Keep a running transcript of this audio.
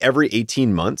every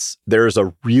 18 months, there's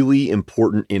a really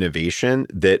important innovation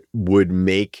that would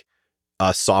make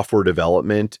software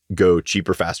development go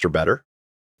cheaper, faster, better.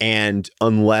 And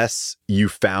unless you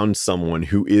found someone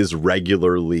who is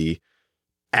regularly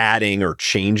adding or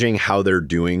changing how they're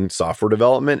doing software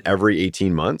development every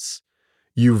 18 months,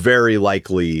 you very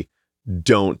likely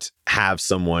don't have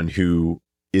someone who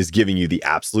is giving you the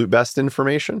absolute best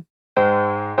information.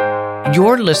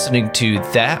 You're listening to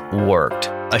That Worked,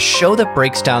 a show that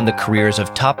breaks down the careers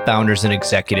of top founders and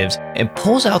executives and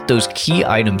pulls out those key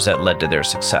items that led to their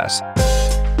success.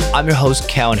 I'm your host,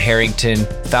 Callan Harrington,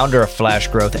 founder of Flash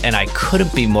Growth, and I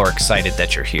couldn't be more excited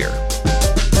that you're here.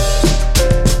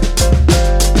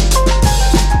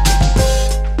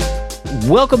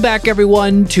 Welcome back,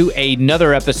 everyone, to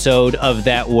another episode of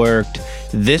That Worked.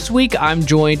 This week, I'm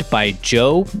joined by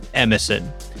Joe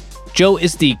Emison. Joe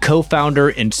is the co-founder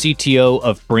and CTO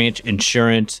of Branch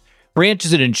Insurance. Branch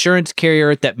is an insurance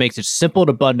carrier that makes it simple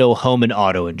to bundle home and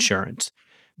auto insurance.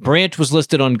 Branch was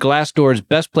listed on Glassdoor's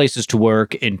Best Places to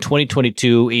Work in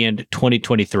 2022 and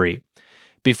 2023.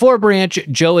 Before Branch,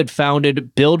 Joe had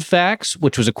founded BuildFax,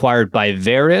 which was acquired by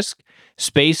Verisk,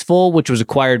 Spaceful, which was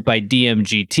acquired by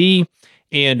DMGT,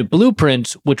 and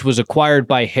Blueprints, which was acquired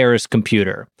by Harris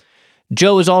Computer.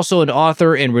 Joe is also an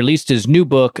author and released his new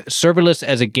book, Serverless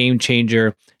as a Game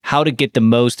Changer: How to Get the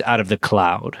Most Out of the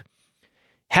Cloud.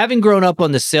 Having grown up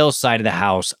on the sales side of the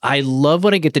house, I love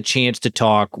when I get the chance to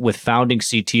talk with founding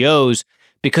CTOs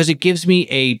because it gives me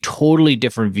a totally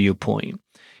different viewpoint.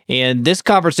 And this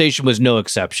conversation was no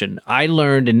exception. I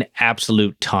learned an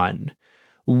absolute ton.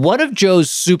 One of Joe's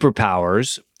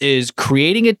superpowers is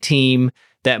creating a team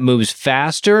that moves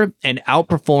faster and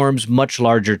outperforms much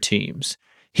larger teams.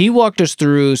 He walked us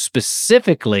through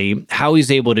specifically how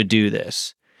he's able to do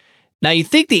this. Now, you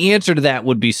think the answer to that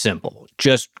would be simple.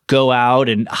 Just go out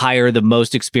and hire the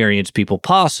most experienced people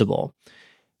possible.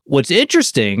 What's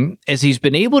interesting is he's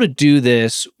been able to do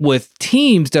this with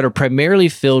teams that are primarily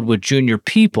filled with junior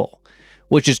people,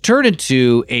 which has turned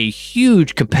into a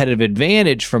huge competitive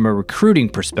advantage from a recruiting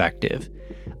perspective.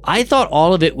 I thought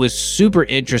all of it was super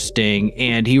interesting,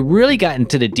 and he really got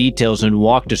into the details and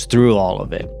walked us through all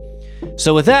of it.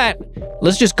 So with that,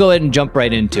 let's just go ahead and jump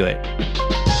right into it.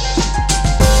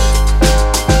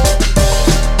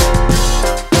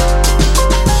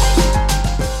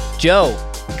 Joe,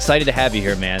 excited to have you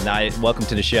here, man. Welcome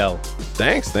to the show.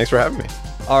 Thanks for having me.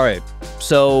 All right,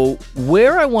 so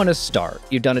where I want to start,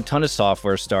 you've done a ton of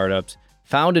software startups,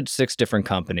 founded 6 different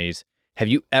companies. Have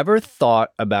you ever thought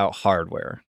about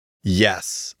hardware?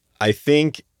 Yes. I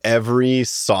think every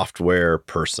software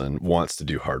person wants to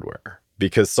do hardware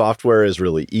because software is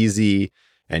really easy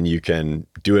and you can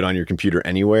do it on your computer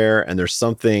anywhere. And there's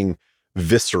something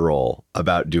visceral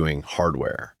about doing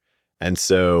hardware. And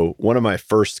so one of my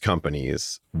first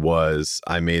companies was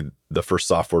I made the first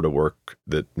software to work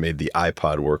that made the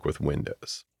iPod work with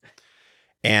Windows.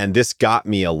 And this got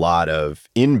me a lot of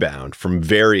inbound from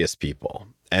various people.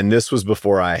 And this was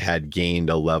before I had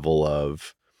gained a level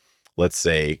of, let's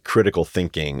say, critical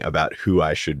thinking about who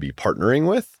I should be partnering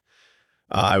with.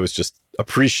 I was just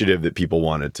appreciative that people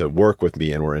wanted to work with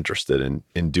me and were interested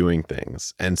in doing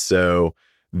things. And so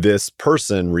this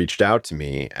person reached out to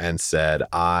me and said,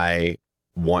 I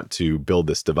want to build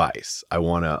this device. I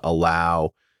want to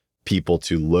allow people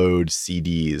to load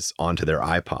CDs onto their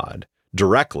iPod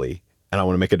directly, and I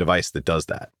want to make a device that does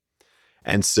that.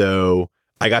 And so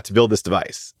I got to build this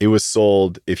device. It was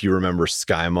sold, if you remember,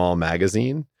 Sky Mall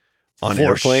magazine on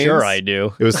airplanes. For sure I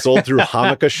do. It was sold through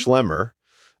Hamaka Schlemmer,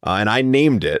 and I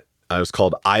named it. It was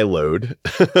called iLoad.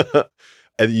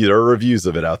 And there are reviews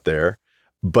of it out there.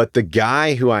 But the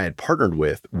guy who I had partnered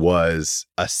with was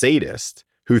a sadist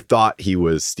who thought he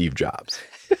was Steve Jobs.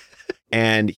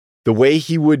 And the way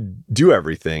he would do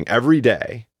everything, every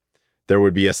day, there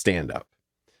would be a stand-up.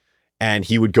 And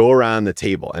he would go around the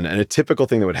table. And a typical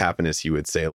thing that would happen is he would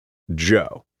say,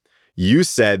 Joe, you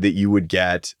said that you would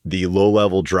get the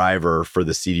low-level driver for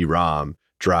the CD-ROM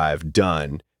drive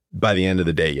done by the end of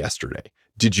the day yesterday.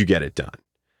 Did you get it done?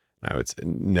 And I would say,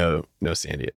 no,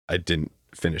 Sandy, I didn't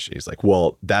finish it. He's like,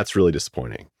 well, that's really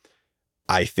disappointing.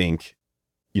 I think,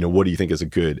 what do you think is a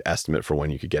good estimate for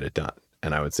when you could get it done?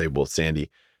 And I would say, well,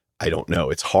 Sandy, I don't know.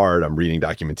 It's hard. I'm reading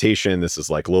documentation. This is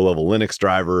like low-level Linux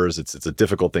drivers. It's a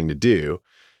difficult thing to do.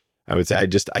 I would say,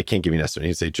 I can't give you an estimate.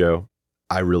 He'd say, Joe,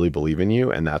 I really believe in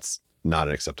you. And that's not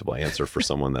an acceptable answer for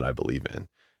someone that I believe in.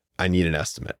 I need an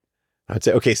estimate. I would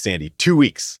say, okay, Sandy, 2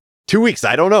 weeks. 2 weeks.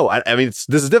 I don't know. I mean, this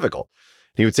is difficult.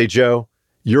 And he would say, Joe,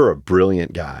 you're a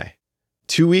brilliant guy.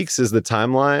 2 weeks is the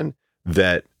timeline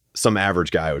that some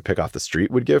average guy I would pick off the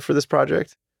street would give for this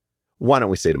project. Why don't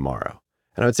we say tomorrow?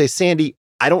 And I would say, Sandy,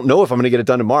 I don't know if I'm going to get it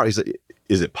done tomorrow. He's like,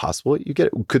 is it possible you get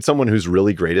it? Could someone who's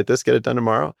really great at this get it done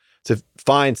tomorrow? I said,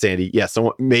 fine, Sandy. Yeah,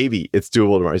 someone, maybe it's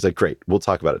doable tomorrow. He's like, great, we'll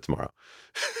talk about it tomorrow.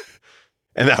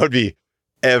 And that would be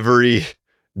every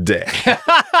day.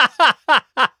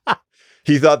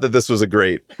 He thought that this was a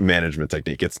great management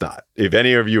technique. It's not. If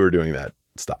any of you are doing that,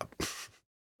 stop.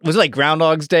 Was it like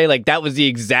Groundhog's Day? Like that was the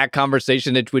exact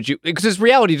conversation at which you, because it's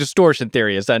reality distortion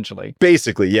theory, essentially.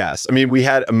 Basically, yes. I mean, we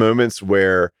had moments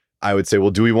where I would say, well,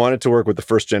 do we want it to work with the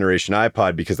first generation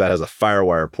iPod because that has a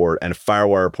FireWire port, and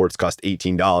FireWire ports cost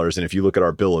 $18. And if you look at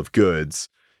our bill of goods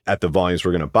at the volumes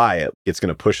we're going to buy it, it's going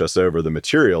to push us over the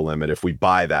material limit if we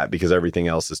buy that because everything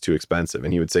else is too expensive.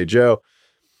 And he would say, Joe,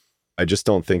 I just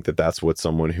don't think that that's what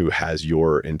someone who has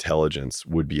your intelligence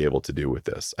would be able to do with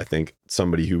this. I think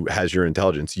somebody who has your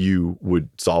intelligence, you would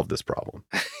solve this problem.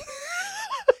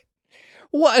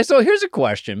 Well, so here's a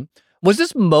question. Was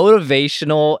this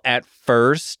motivational at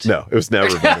first? No, it was never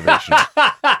motivational.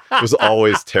 It was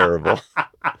always terrible.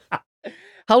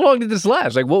 How long did this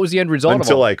last? Like, what was the end result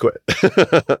Until I quit.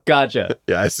 Gotcha.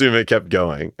 Yeah, I assume it kept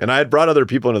going. And I had brought other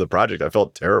people into the project. I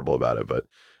felt terrible about it, but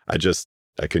I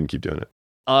couldn't keep doing it.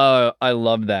 I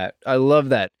love that. I love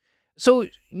that. So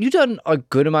you've done a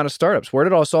good amount of startups. Where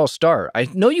did all start? I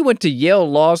know you went to Yale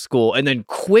Law School and then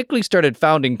quickly started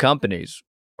founding companies.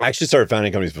 I actually started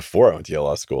founding companies before I went to Yale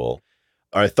Law School.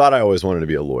 I thought I always wanted to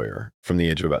be a lawyer from the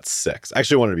age of about 6. I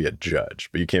actually wanted to be a judge,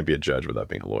 but you can't be a judge without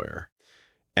being a lawyer.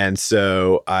 And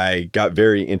so I got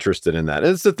very interested in that.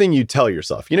 And it's the thing you tell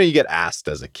yourself. You know, you get asked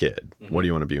as a kid, what do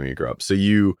you want to be when you grow up? So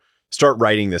you start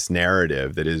writing this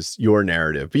narrative that is your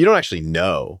narrative, but you don't actually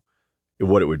know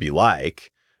what it would be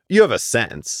like. You have a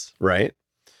sense, right?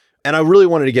 And I really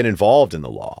wanted to get involved in the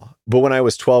law. But when I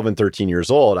was 12 and 13 years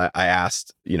old, I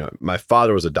asked, my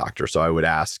father was a doctor, so I would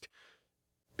ask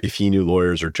if he knew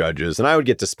lawyers or judges, and I would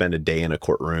get to spend a day in a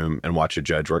courtroom and watch a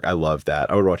judge work. I loved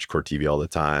that. I would watch court TV all the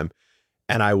time.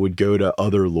 And I would go to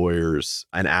other lawyers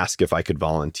and ask if I could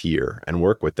volunteer and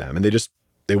work with them. And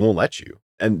they won't let you.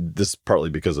 And this is partly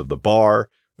because of the bar,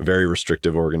 a very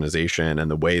restrictive organization,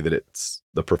 and the way that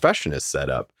the profession is set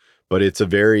up. But it's a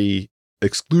very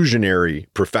exclusionary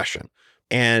profession.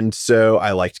 And so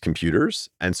I liked computers.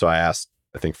 And so I asked,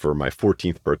 I think for my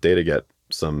 14th birthday, to get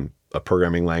a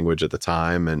programming language at the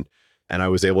time. And I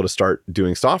was able to start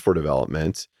doing software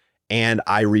development. And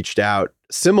I reached out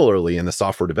similarly in the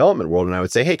software development world. And I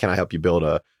would say, hey, can I help you build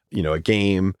a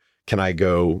game? Can I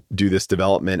go do this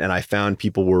development? And I found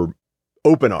people were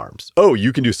open arms. Oh,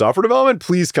 you can do software development?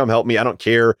 Please come help me. I don't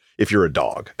care if you're a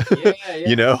dog.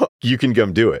 Yeah. You can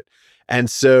come do it. And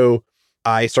so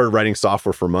I started writing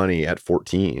software for money at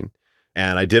 14.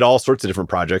 And I did all sorts of different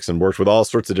projects and worked with all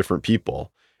sorts of different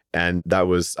people. And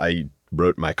I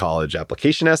wrote my college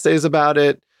application essays about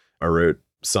it. I wrote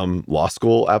some law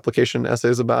school application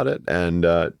essays about it, and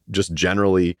just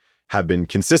generally have been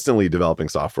consistently developing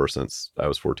software since I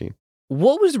was 14.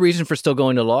 What was the reason for still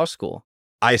going to law school?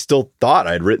 I still thought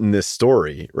I'd written this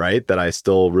story, right? That I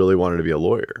still really wanted to be a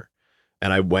lawyer.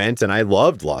 And I went and I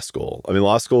loved law school. I mean,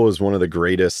 law school was one of the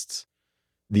greatest,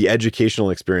 the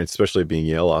educational experience, especially being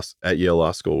at Yale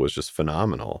Law School, was just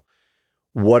phenomenal.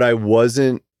 What I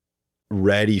wasn't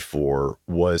ready for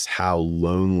was how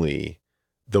lonely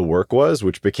the work was,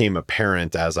 which became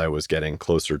apparent as I was getting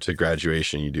closer to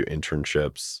graduation. You do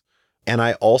internships. And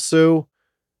I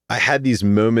had these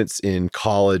moments in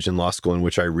college and law school in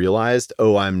which I realized,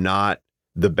 I'm not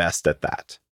the best at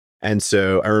that. And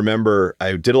so I remember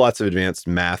I did lots of advanced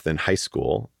math in high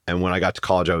school. And when I got to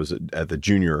college, I was at the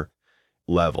junior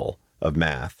level of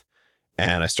math.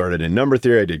 And I started in number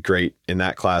theory. I did great in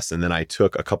that class. And then I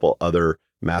took a couple other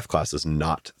math classes.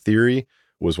 Knot theory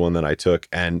was one that I took.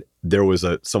 And there was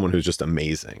someone who's just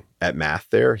amazing at math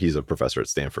there. He's a professor at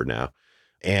Stanford now.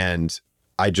 And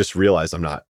I just realized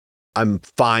I'm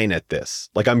fine at this.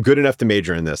 Like, I'm good enough to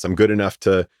major in this. I'm good enough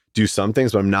to do some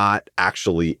things, but I'm not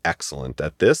actually excellent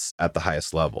at this at the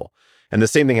highest level. And the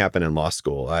same thing happened in law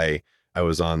school. I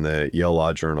was on the Yale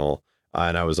Law Journal,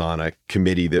 and I was on a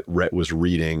committee that was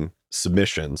reading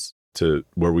submissions to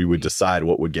where we would decide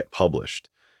what would get published.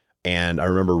 And I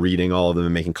remember reading all of them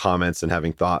and making comments and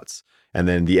having thoughts. And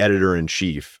then the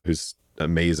editor-in-chief, who's an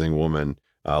amazing woman,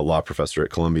 law professor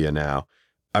at Columbia now,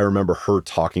 I remember her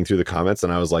talking through the comments,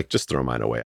 and I was like, just throw mine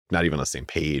away. Not even on the same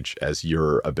page as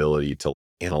your ability to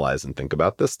analyze and think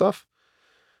about this stuff.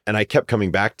 And I kept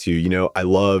coming back to, I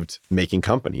loved making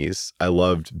companies. I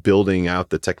loved building out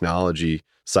the technology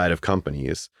side of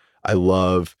companies. I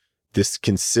love this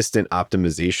consistent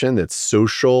optimization that's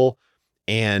social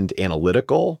and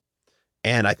analytical.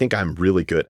 And I think I'm really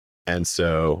good. And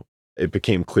so it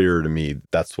became clear to me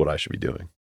that's what I should be doing.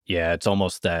 Yeah, it's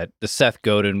almost that the Seth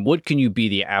Godin, what can you be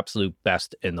the absolute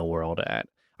best in the world at?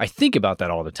 I think about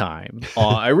that all the time.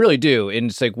 I really do. And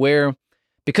it's like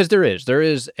because there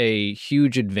is a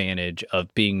huge advantage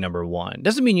of being number one.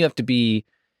 Doesn't mean you have to be,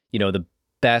 the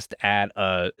best at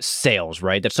sales,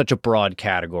 right? That's such a broad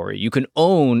category. You can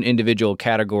own individual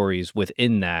categories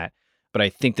within that, but I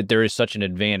think that there is such an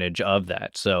advantage of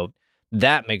that. So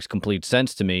that makes complete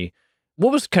sense to me.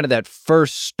 What was kind of that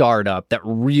first startup that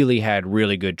really had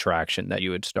really good traction that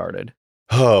you had started?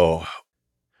 Oh,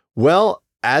 well,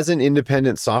 as an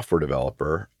independent software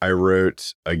developer, I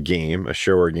wrote a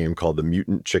shareware game called the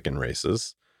Mutant Chicken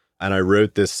Races. And I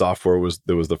wrote this software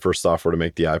that was the first software to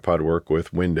make the iPod work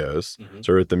with Windows. Mhm.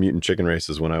 So I wrote the Mutant Chicken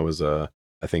Races when I was I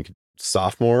think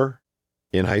sophomore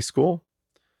in high school.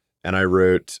 And I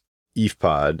wrote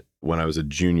EvePod when I was a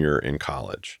junior in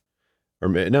college.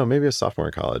 No, maybe a sophomore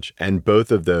in college. And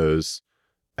both of those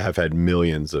have had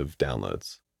millions of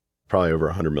downloads, probably over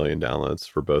 100 million downloads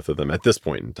for both of them at this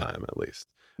point in time, at least.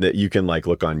 That you can like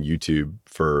look on YouTube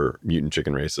for Mutant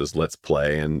Chicken Races, Let's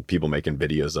Play, and people making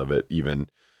videos of it even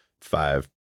 5-10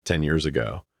 years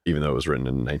ago, even though it was written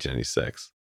in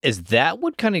 1996. Is that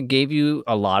what kind of gave you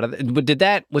a lot of it?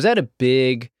 But was that a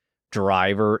big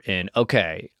driver in,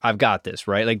 okay, I've got this,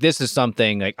 right? Like this is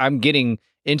something like I'm getting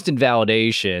instant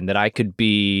validation that I could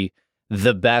be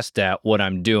the best at what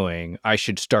I'm doing. I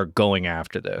should start going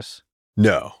after this.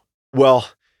 No. Well,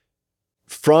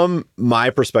 from my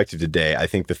perspective today, I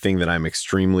think the thing that I'm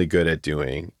extremely good at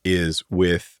doing is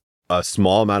with a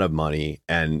small amount of money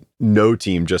and no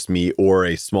team, just me or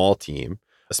a small team,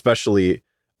 especially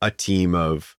a team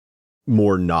of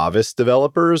more novice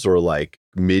developers or like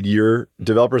mid-year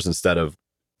developers instead of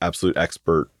absolute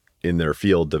expert in their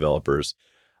field developers,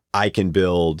 I can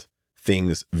build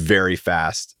things very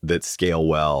fast that scale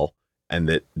well and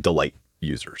that delight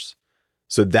users.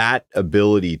 So that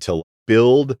ability to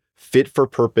build fit for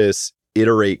purpose,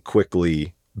 iterate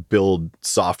quickly, build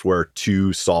software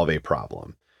to solve a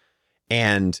problem.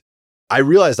 And I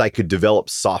realized I could develop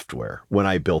software when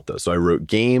I built those. So I wrote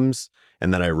games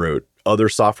and then I wrote other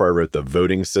software. I wrote the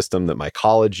voting system that my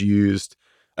college used.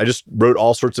 I just wrote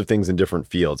all sorts of things in different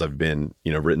fields. I've been,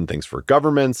 written things for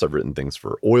governments. I've written things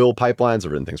for oil pipelines.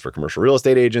 I've written things for commercial real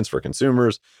estate agents, for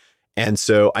consumers. And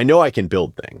so I know I can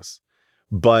build things,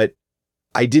 but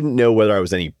I didn't know whether I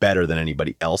was any better than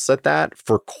anybody else at that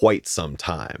for quite some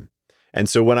time. And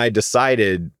so when I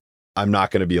decided I'm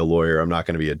not going to be a lawyer, I'm not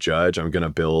going to be a judge, I'm going to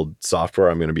build software,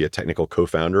 I'm going to be a technical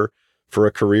co-founder for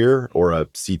a career or a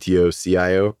CTO,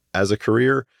 CIO as a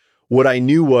career, what I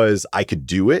knew was I could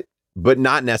do it, but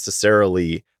not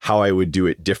necessarily how I would do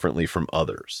it differently from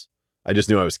others. I just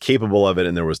knew I was capable of it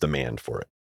and there was demand for it.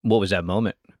 What was that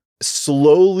moment?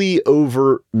 Slowly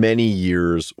over many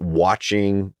years,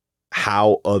 watching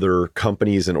how other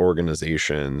companies and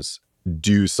organizations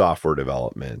do software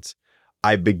development,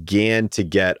 I began to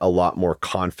get a lot more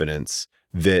confidence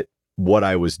that what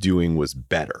I was doing was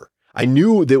better. I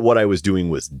knew that what I was doing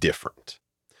was different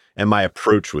and my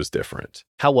approach was different.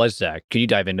 How was that? Could you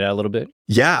dive into that a little bit?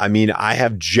 Yeah, I mean, I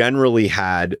have generally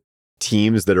had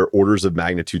teams that are orders of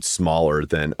magnitude smaller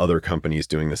than other companies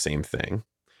doing the same thing.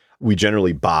 We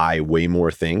generally buy way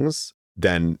more things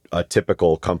than a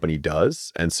typical company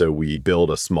does. And so we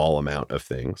build a small amount of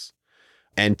things.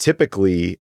 And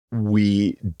typically,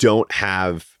 we don't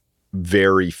have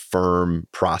very firm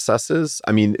processes.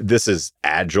 I mean, this is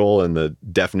agile and the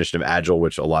definition of agile,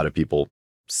 which a lot of people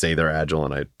say they're agile,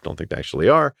 and I don't think they actually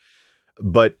are.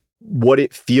 But what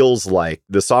it feels like,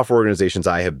 the software organizations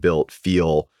I have built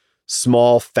feel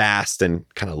small, fast, and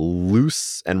kind of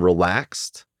loose and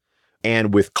relaxed,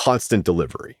 and with constant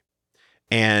delivery.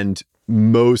 And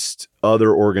most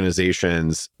other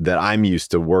organizations that I'm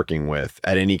used to working with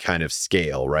at any kind of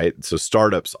scale, right? So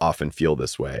startups often feel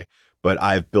this way, but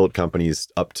I've built companies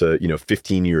up to,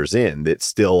 15 years in that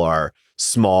still are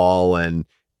small and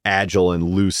agile and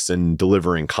loose and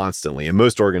delivering constantly. And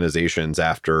most organizations,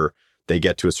 after they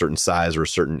get to a certain size or a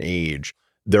certain age,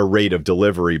 their rate of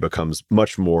delivery becomes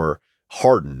much more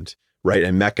hardened, right?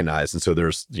 And mechanized. And so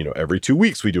there's, every 2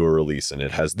 weeks we do a release and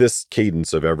it has this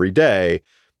cadence of every day.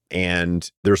 And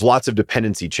there's lots of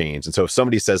dependency chains. And so if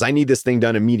somebody says, I need this thing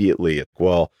done immediately,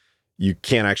 well, you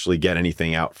can't actually get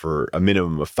anything out for a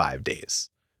minimum of 5 days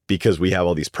because we have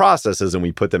all these processes and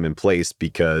we put them in place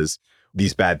because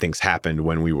these bad things happened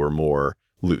when we were more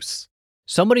loose.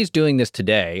 Somebody's doing this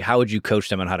today. How would you coach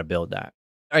them on how to build that?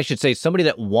 I should say somebody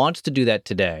that wants to do that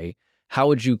today, how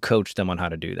would you coach them on how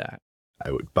to do that?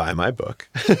 I would buy my book.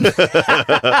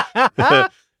 I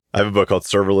have a book called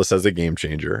Serverless as a Game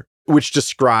Changer, which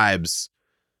describes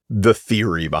the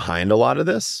theory behind a lot of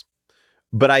this.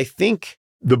 But I think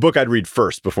The book I'd read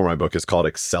first before my book is called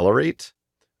Accelerate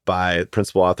by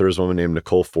principal author is a woman named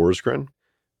Nicole Forsgren.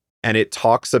 And it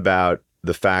talks about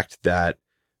the fact that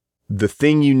the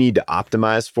thing you need to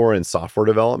optimize for in software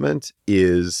development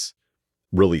is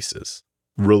releases.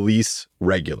 Release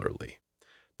regularly.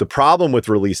 The problem with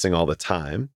releasing all the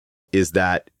time is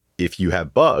that if you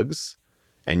have bugs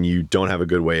and you don't have a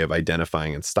good way of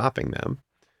identifying and stopping them,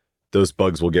 those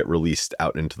bugs will get released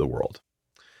out into the world.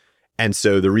 And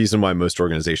so the reason why most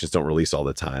organizations don't release all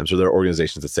the time, so there are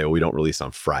organizations that say, well, we don't release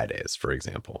on Fridays, for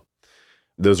example.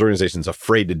 Those organizations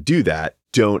afraid to do that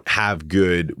don't have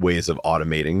good ways of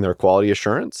automating their quality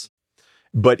assurance.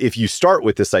 But if you start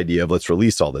with this idea of let's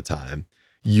release all the time,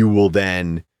 you will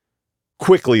then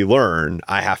quickly learn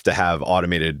I have to have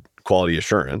automated quality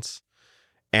assurance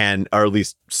or at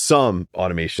least some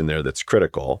automation there that's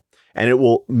critical. And it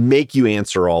will make you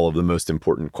answer all of the most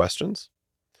important questions.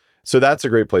 So that's a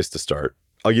great place to start.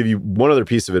 I'll give you one other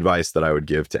piece of advice that I would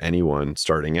give to anyone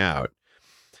starting out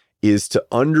is to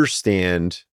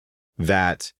understand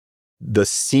that the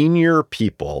senior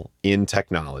people in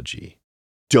technology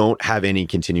don't have any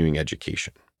continuing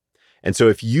education. And so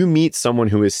if you meet someone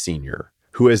who is senior,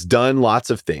 who has done lots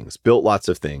of things, built lots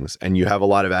of things, and you have a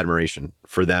lot of admiration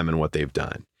for them and what they've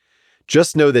done,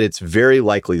 just know that it's very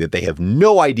likely that they have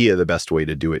no idea the best way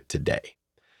to do it today.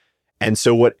 And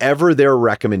so whatever their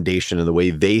recommendation and the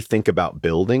way they think about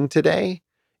building today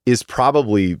is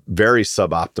probably very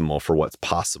suboptimal for what's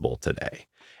possible today.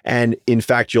 And in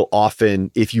fact, you'll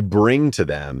often, if you bring to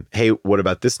them, hey, what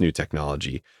about this new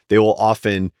technology? They will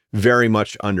often very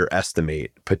much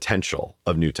underestimate potential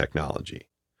of new technology.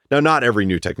 Now, not every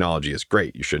new technology is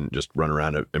great. You shouldn't just run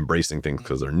around embracing things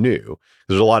because they're new.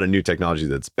 There's a lot of new technology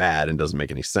that's bad and doesn't make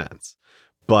any sense.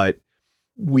 But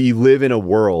we live in a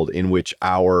world in which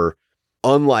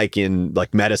unlike in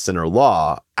like medicine or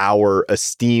law, our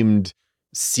esteemed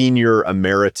senior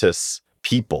emeritus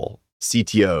people,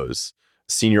 CTOs,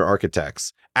 senior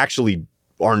architects, actually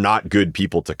are not good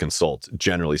people to consult,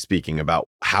 generally speaking, about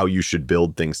how you should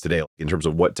build things today in terms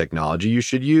of what technology you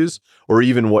should use or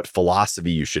even what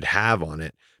philosophy you should have on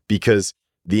it, because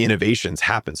the innovations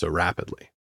happen so rapidly.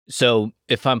 So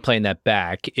if I'm playing that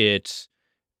back, it's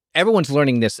everyone's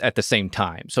learning this at the same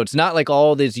time. So it's not like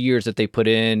all these years that they put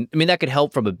in. I mean, that could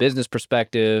help from a business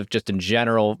perspective, just in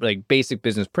general, like basic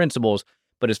business principles.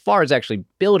 But as far as actually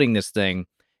building this thing,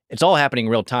 it's all happening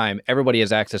real time. Everybody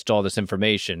has access to all this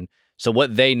information. So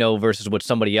what they know versus what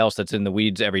somebody else that's in the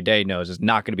weeds every day knows is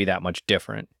not going to be that much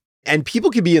different. And people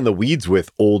can be in the weeds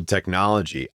with old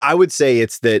technology. I would say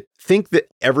think that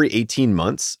every 18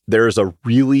 months, there's a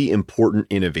really important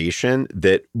innovation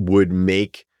that would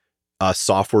make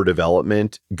software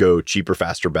development go cheaper,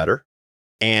 faster, better.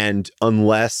 And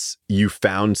unless you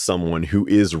found someone who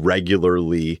is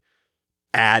regularly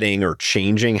adding or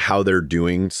changing how they're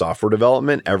doing software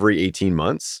development every 18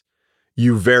 months,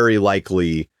 you very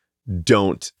likely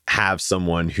don't have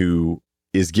someone who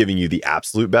is giving you the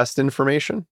absolute best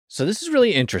information. So this is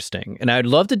really interesting. And I'd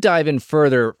love to dive in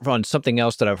further on something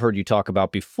else that I've heard you talk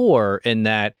about before, in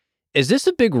that, is this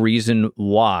a big reason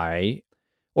why,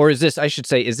 or is this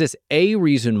a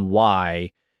reason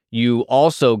why you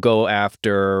also go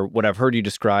after what I've heard you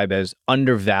describe as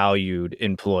undervalued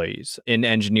employees, in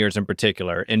engineers in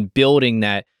particular, and building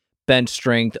that bench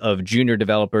strength of junior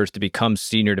developers to become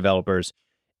senior developers?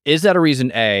 Is that a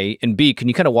reason, A? And B, can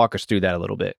you kind of walk us through that a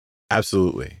little bit?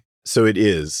 Absolutely. So it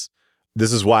is.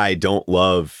 This is why I don't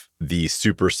love the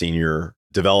super senior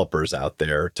developers out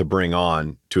there to bring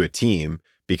on to a team,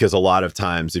 because a lot of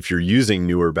times if you're using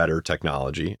newer, better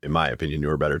technology, in my opinion,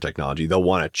 newer, better technology, they'll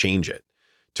want to change it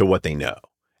to what they know,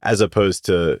 as opposed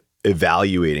to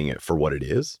evaluating it for what it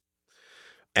is.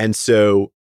 And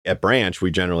so at Branch,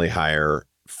 we generally hire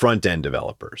front-end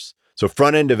developers. So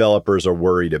front-end developers are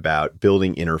worried about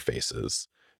building interfaces.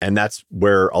 And that's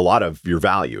where a lot of your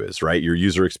value is, right? Your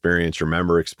user experience, your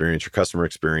member experience, your customer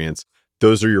experience,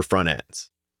 those are your front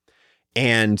ends.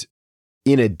 And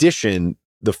in addition,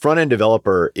 the front-end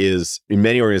developer is, in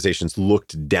many organizations,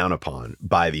 looked down upon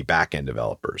by the back-end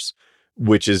developers,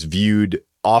 which is viewed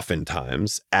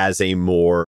oftentimes as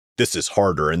this is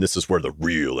harder and this is where the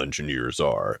real engineers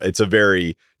are. It's a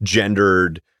very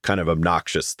gendered, kind of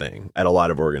obnoxious thing at a lot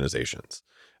of organizations.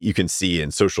 You can see in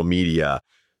social media,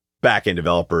 back-end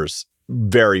developers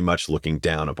very much looking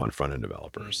down upon front-end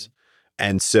developers.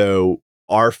 And so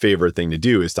our favorite thing to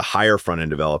do is to hire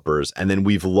front-end developers. And then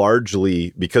we've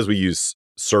largely, because we use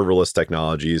serverless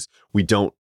technologies, we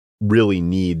don't really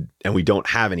need, and we don't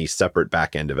have any separate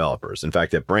back-end developers. In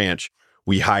fact, at Branch,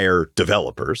 we hire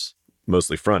developers,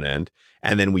 mostly front-end,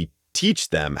 and then we teach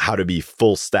them how to be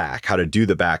full stack, how to do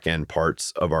the back end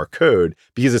parts of our code,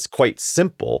 because it's quite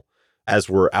simple as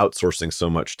we're outsourcing so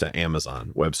much to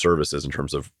Amazon Web Services in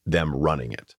terms of them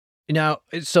running it. Now,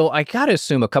 so I got to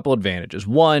assume a couple advantages.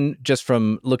 One, just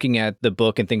from looking at the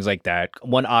book and things like that,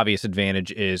 one obvious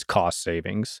advantage is cost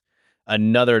savings.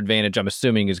 Another advantage, I'm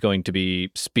assuming, is going to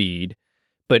be speed.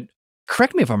 But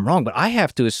correct me if I'm wrong, but I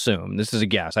have to assume, this is a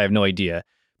guess, I have no idea,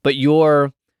 but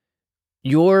your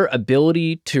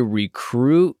ability to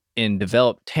recruit and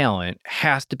develop talent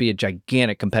has to be a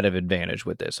gigantic competitive advantage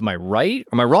with this. Am I right?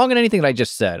 Am I wrong in anything that I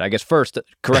just said? I guess first,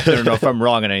 correct me if I'm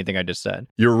wrong in anything I just said.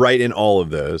 You're right in all of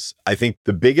those. I think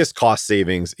the biggest cost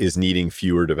savings is needing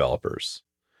fewer developers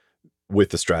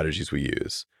with the strategies we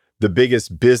use. The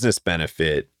biggest business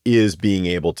benefit is being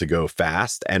able to go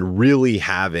fast and really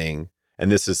having,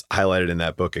 and this is highlighted in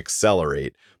that book,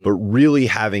 Accelerate, but really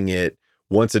having it,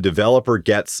 once a developer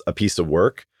gets a piece of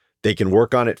work, they can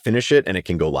work on it, finish it, and it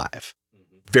can go live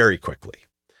very quickly.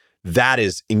 That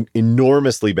is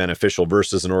enormously beneficial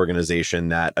versus an organization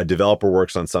that a developer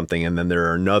works on something and then there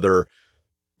are another,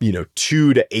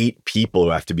 2 to 8 people who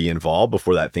have to be involved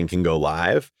before that thing can go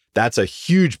live. That's a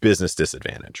huge business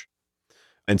disadvantage.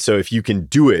 And so if you can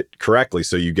do it correctly,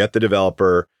 so you get the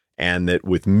developer and that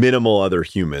with minimal other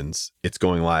humans, it's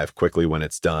going live quickly when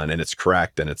it's done and it's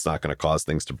correct and it's not going to cause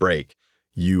things to break,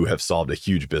 you have solved a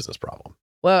huge business problem.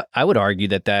 Well, I would argue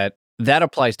that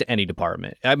applies to any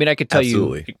department. I mean, I could tell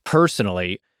Absolutely. you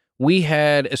personally, we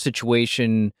had a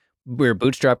situation where a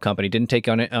bootstrap company didn't take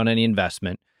on any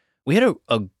investment. We had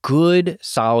a good,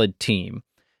 solid team,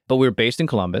 but we were based in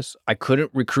Columbus. I couldn't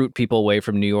recruit people away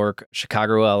from New York,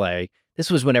 Chicago, LA.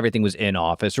 This was when everything was in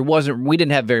office. We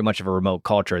didn't have very much of a remote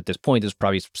culture at this point. This was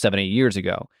probably 7-8 years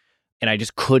ago. And I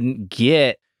just couldn't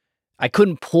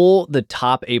pull the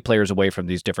top A players away from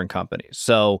these different companies.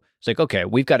 So it's like, okay,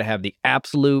 we've got to have the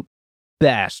absolute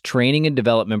best training and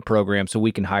development program so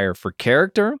we can hire for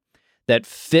character that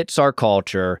fits our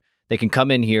culture. They can come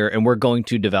in here and we're going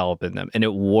to develop in them. And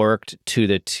it worked to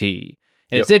the T.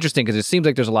 And It's interesting because it seems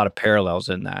like there's a lot of parallels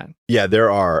in that. Yeah,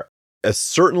 there are.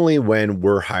 Certainly when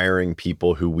we're hiring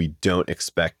people who we don't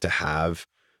expect to have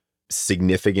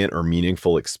significant or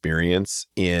meaningful experience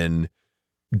in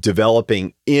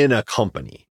developing in a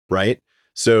company, right?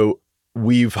 So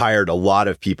we've hired a lot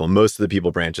of people. Most of the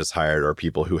people Branches hired are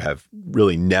people who have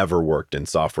really never worked in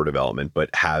software development,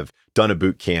 but have done a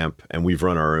boot camp, and we've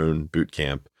run our own boot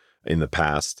camp in the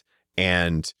past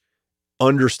and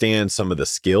understand some of the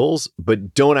skills,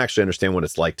 but don't actually understand what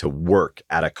it's like to work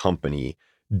at a company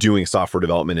doing software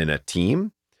development in a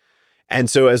team. And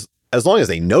so as long as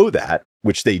they know that,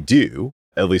 which they do,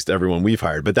 at least everyone we've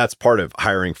hired, but that's part of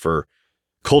hiring for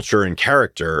culture and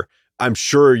character. I'm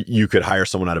sure you could hire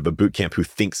someone out of a boot camp who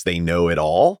thinks they know it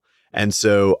all. And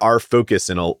so our focus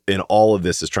in all of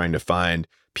this is trying to find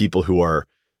people who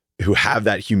have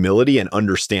that humility and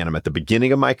understand I'm at the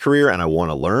beginning of my career and I want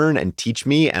to learn, and teach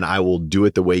me, and I will do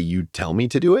it the way you tell me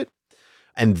to do it.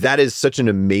 And that is such an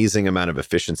amazing amount of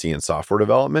efficiency in software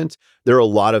development. There are a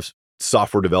lot of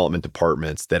software development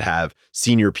departments that have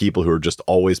senior people who are just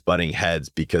always butting heads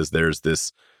because there's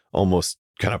this almost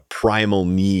kind of primal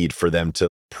need for them to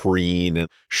preen and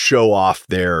show off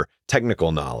their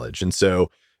technical knowledge. And so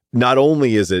not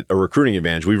only is it a recruiting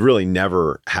advantage, we've really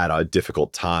never had a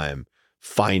difficult time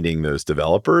finding those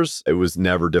developers. It was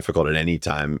never difficult at any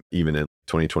time, even in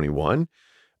 2021.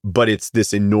 But it's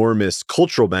this enormous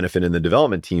cultural benefit in the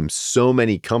development team. So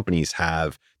many companies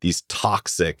have these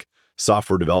toxic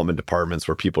software development departments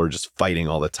where people are just fighting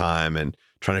all the time and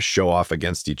trying to show off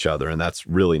against each other. And that's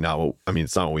really not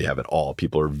it's not what we have at all.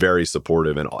 People are very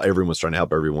supportive and everyone's trying to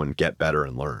help everyone get better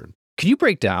and learn. Can you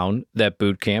break down that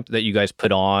boot camp that you guys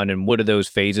put on, and what do those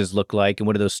phases look like, and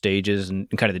what are those stages, and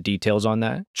kind of the details on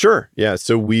that? Sure. Yeah.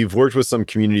 So we've worked with some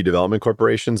community development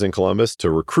corporations in Columbus to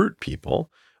recruit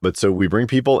people. But so we bring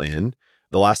people in.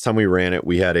 The last time we ran it,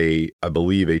 we had I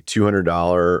believe a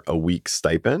 $200 a week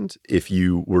stipend if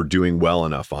you were doing well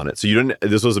enough on it. So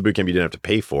this was a bootcamp you didn't have to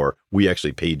pay for. We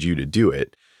actually paid you to do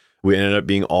it. We ended up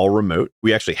being all remote.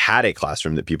 We actually had a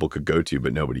classroom that people could go to,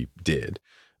 but nobody did.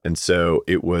 And so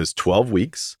it was 12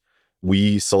 weeks.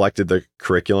 We selected the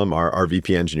curriculum. Our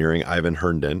VP engineering, Ivan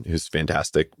Herndon, who's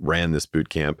fantastic, ran this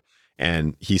bootcamp,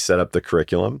 and he set up the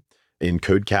curriculum in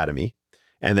Codecademy.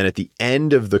 And then at the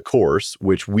end of the course,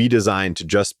 which we designed to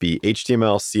just be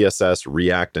HTML, CSS,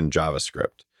 React, and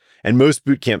JavaScript. And most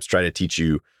boot camps try to teach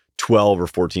you 12 or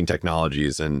 14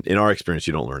 technologies. And in our experience,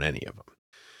 you don't learn any of them.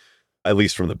 At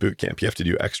least from the boot camp, you have to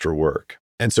do extra work.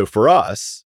 And so for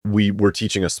us, we were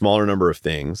teaching a smaller number of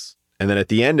things. And then at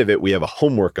the end of it, we have a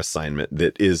homework assignment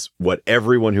that is what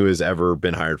everyone who has ever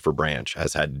been hired for branch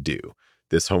has had to do.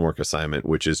 This homework assignment,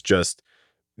 which is just,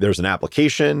 there's an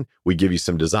application, we give you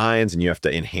some designs, and you have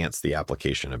to enhance the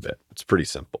application a bit. It's pretty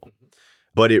simple.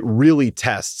 But it really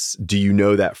tests, do you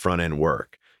know that front end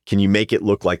work? Can you make it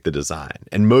look like the design?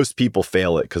 And most people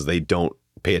fail it because they don't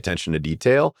pay attention to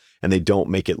detail and they don't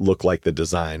make it look like the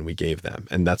design we gave them.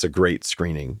 And that's a great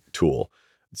screening tool.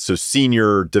 So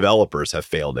senior developers have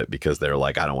failed it because they're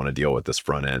like, I don't want to deal with this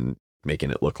front end,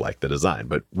 making it look like the design.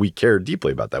 But we care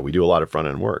deeply about that. We do a lot of front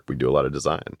end work. We do a lot of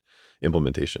design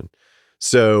implementation.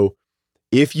 So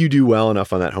if you do well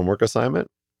enough on that homework assignment,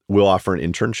 we'll offer an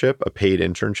internship, a paid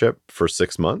internship for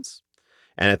 6 months.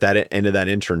 And at that end of that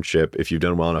internship, if you've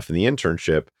done well enough in the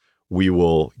internship, we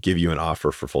will give you an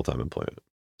offer for full-time employment.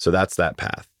 So that's that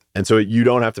path. And so you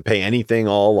don't have to pay anything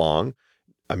all along.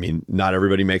 I mean, not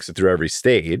everybody makes it through every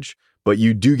stage, but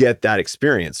you do get that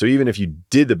experience. So even if you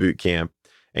did the boot camp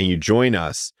and you join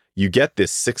us, you get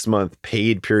this 6-month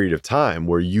paid period of time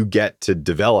where you get to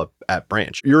develop at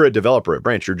Branch. You're a developer at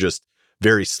Branch. You're just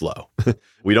very slow.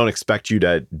 We don't expect you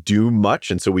to do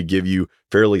much. And so we give you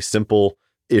fairly simple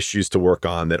issues to work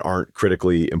on that aren't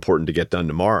critically important to get done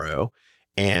tomorrow.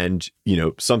 And,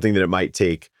 something that it might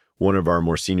take one of our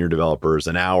more senior developers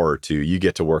an hour or two, you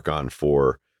get to work on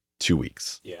for 2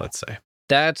 weeks, let's say.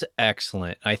 That's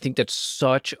excellent. I think that's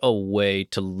such a way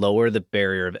to lower the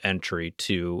barrier of entry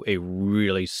to a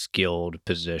really skilled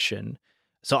position.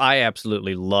 So I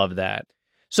absolutely love that.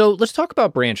 So let's talk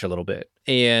about Branch a little bit.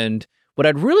 And what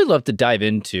I'd really love to dive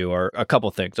into are a couple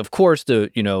things. Of course,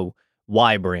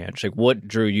 why Branch? Like, what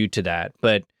drew you to that?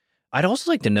 But I'd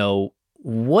also like to know,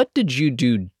 what did you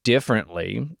do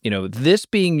differently? This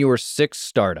being your sixth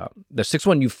startup, the sixth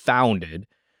one you founded,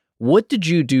 what did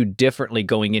you do differently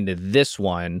going into this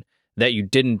one that you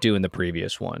didn't do in the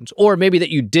previous ones? Or maybe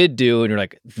that you did do and you're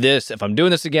like, if I'm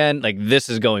doing this again, like this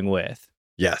is going with.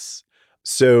 Yes.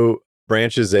 So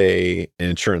Branch is an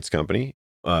insurance company,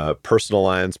 personal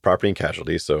lines, property and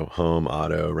casualty. So home,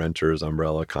 auto, renters,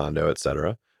 umbrella, condo, et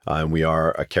cetera. And we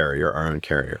are a carrier, our own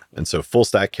carrier. And so full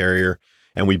stack carrier.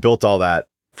 And we built all that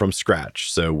from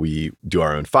scratch. So we do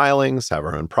our own filings, have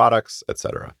our own products, et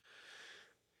cetera.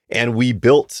 And we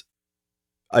built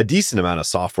a decent amount of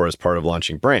software as part of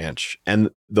launching Branch.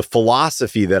 And the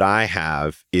philosophy that I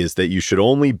have is that you should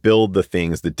only build the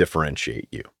things that differentiate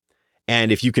you.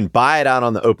 And if you can buy it out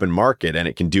on the open market and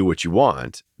it can do what you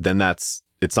want, then it's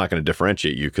not going to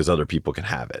differentiate you because other people can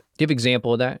have it. Do you have an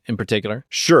example of that in particular?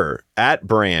 Sure. At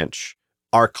Branch,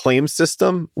 our claims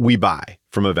system, we buy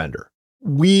from a vendor.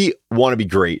 We want to be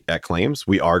great at claims.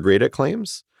 We are great at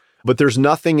claims, but there's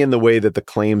nothing in the way that the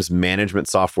claims management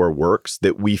software works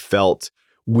that we felt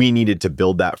we needed to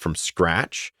build that from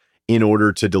scratch in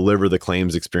order to deliver the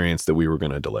claims experience that we were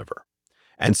going to deliver.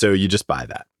 And so you just buy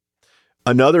that.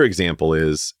 Another example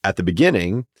is at the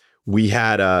beginning, we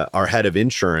had our head of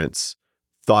insurance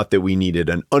thought that we needed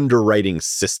an underwriting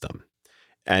system.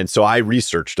 And so I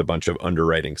researched a bunch of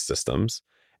underwriting systems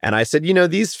and I said,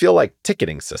 these feel like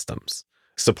ticketing systems,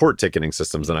 support ticketing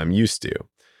systems that I'm used to.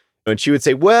 And she would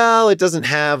say, well, it doesn't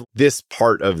have this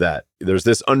part of that. There's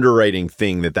this underwriting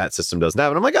thing that system doesn't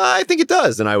have. And I'm like, I think it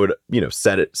does. And I would,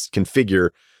 configure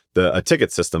a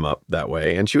ticket system up that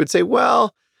way. And she would say,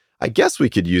 well, I guess we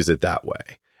could use it that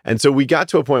way. And so we got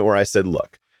to a point where I said,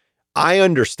 look, I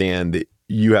understand that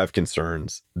you have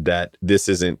concerns that this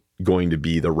isn't going to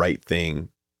be the right thing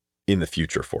in the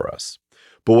future for us.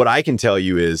 But what I can tell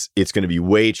you is it's going to be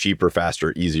way cheaper,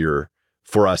 faster, easier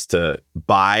for us to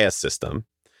buy a system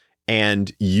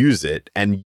and use it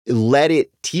and let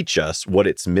it teach us what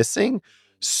it's missing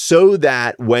so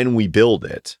that when we build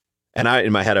it, and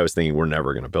in my head, I was thinking we're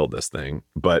never going to build this thing,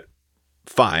 but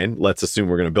fine, let's assume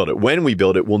we're going to build it. When we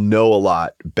build it, we'll know a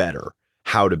lot better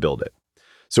how to build it.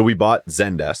 So we bought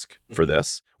Zendesk for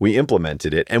this. We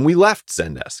implemented it and we left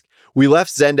Zendesk. We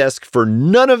left Zendesk for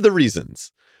none of the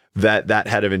reasons that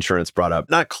head of insurance brought up.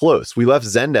 Not close. We left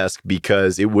Zendesk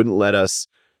because it wouldn't let us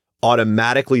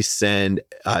automatically send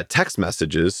text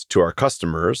messages to our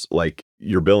customers like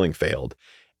your billing failed.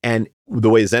 And the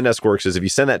way Zendesk works is if you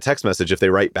send that text message, if they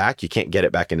write back, you can't get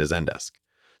it back into Zendesk.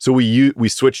 So we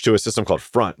switched to a system called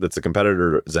Front that's a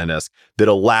competitor to Zendesk that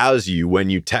allows you,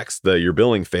 when you text your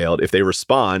billing failed, if they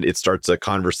respond, it starts a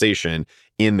conversation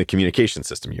in the communication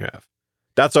system you have.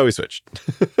 That's why we switched.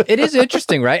 It is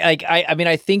interesting, right? Like, I mean,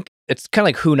 I think it's kind of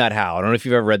like Who Not How. I don't know if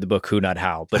you've ever read the book Who Not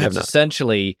How, but it's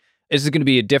essentially, this is going to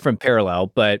be a different parallel,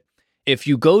 but if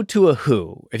you go to a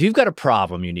who, if you've got a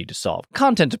problem you need to solve,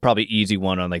 content's probably easy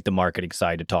one on like the marketing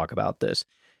side to talk about this.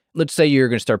 Let's say you're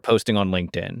going to start posting on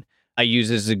LinkedIn. I use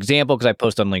this example because I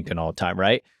post on LinkedIn all the time,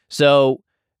 right? So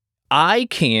I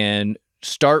can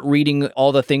start reading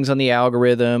all the things on the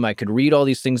algorithm. I could read all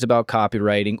these things about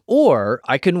copywriting, or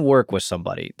I can work with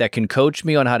somebody that can coach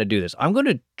me on how to do this. I'm going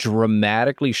to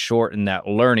dramatically shorten that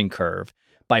learning curve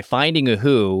by finding a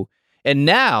who. And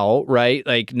now, right,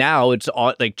 like now it's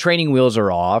all, like training wheels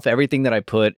are off. Everything that I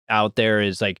put out there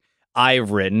is like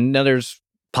I've written. Now there's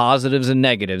positives and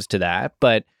negatives to that,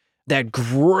 but that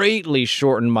greatly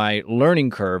shortened my learning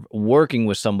curve working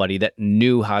with somebody that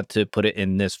knew how to put it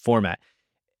in this format.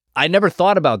 I never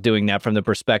thought about doing that from the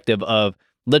perspective of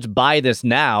let's buy this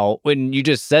now. When you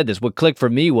just said this, what clicked for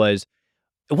me was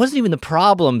it wasn't even the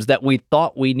problems that we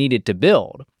thought we needed to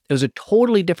build. It was a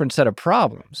totally different set of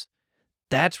problems.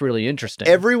 That's really interesting.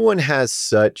 Everyone has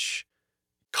such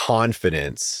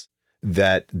confidence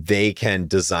that they can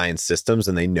design systems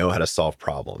and they know how to solve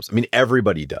problems. I mean,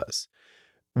 everybody does.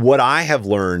 What I have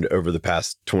learned over the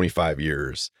past 25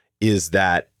 years is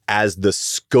that as the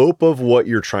scope of what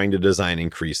you're trying to design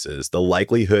increases, the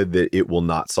likelihood that it will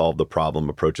not solve the problem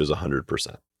approaches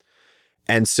 100%.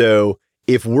 And so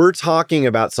if we're talking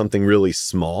about something really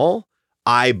small,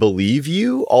 I believe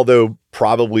you, although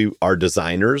probably our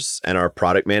designers and our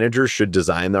product managers should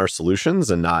design our solutions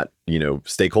and not,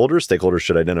 stakeholders. Stakeholders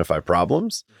should identify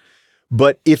problems.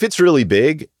 But if it's really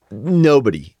big,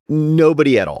 nobody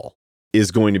at all is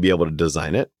going to be able to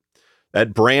design it.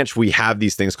 At Branch, we have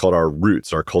these things called our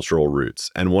roots, our cultural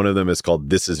roots. And one of them is called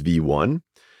This is V1.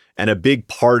 And a big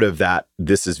part of that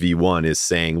This is V1 is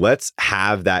saying, let's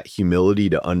have that humility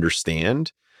to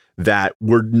understand that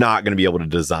we're not going to be able to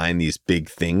design these big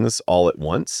things all at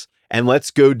once. And let's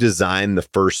go design the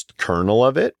first kernel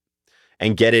of it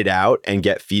and get it out and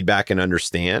get feedback and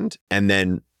understand, and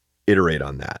then iterate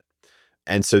on that.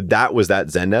 And so that was that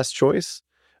Zendesk choice.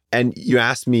 And you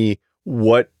asked me,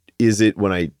 what is it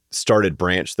when I started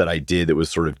Branch that I did that was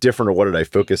sort of different, or what did I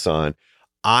focus on?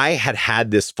 I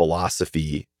had this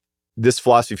philosophy. This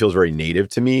philosophy feels very native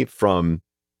to me from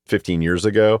 15 years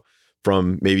ago,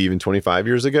 from maybe even 25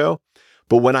 years ago.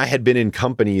 But when I had been in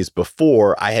companies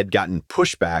before, I had gotten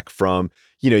pushback from,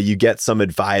 you get some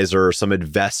advisor or some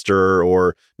investor,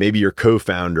 or maybe your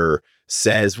co-founder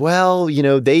says, well,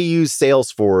 they use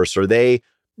Salesforce, or they,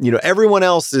 everyone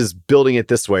else is building it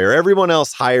this way, or everyone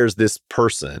else hires this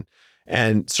person.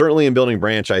 And certainly in building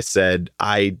Branch, I said,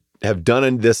 I have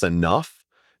done this enough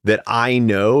that I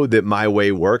know that my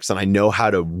way works and I know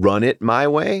how to run it my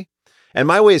way. And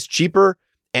my way is cheaper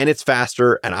and it's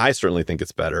faster. And I certainly think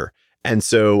it's better. And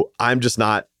so I'm just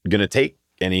not going to take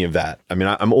any of that. I mean,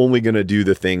 I'm only going to do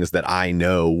the things that I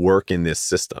know work in this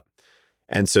system.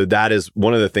 And so that is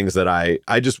one of the things that I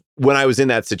just, when I was in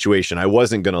that situation, I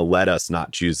wasn't going to let us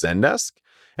not choose Zendesk.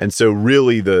 And so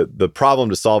really the problem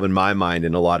to solve in my mind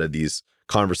in a lot of these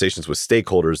conversations with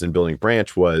stakeholders in building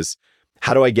Branch was,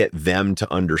 how do I get them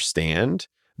to understand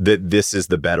that this is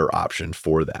the better option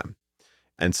for them?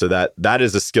 And so that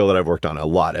is a skill that I've worked on a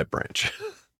lot at Branch.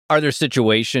 Are there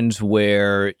situations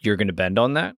where you're going to bend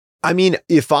on that? I mean,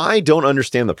 if I don't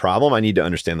understand the problem, I need to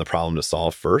understand the problem to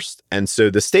solve first. And so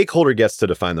the stakeholder gets to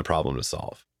define the problem to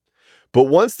solve. But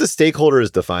once the stakeholder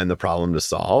has defined the problem to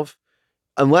solve,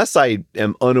 unless I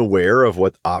am unaware of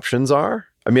what options are,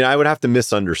 I mean, I would have to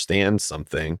misunderstand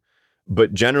something.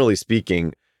 But generally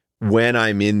speaking, when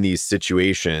I'm in these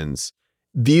situations,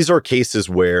 these are cases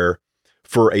where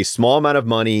for a small amount of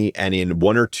money and in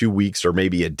 1 or 2 weeks or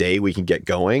maybe a day, we can get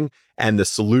going. And the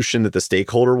solution that the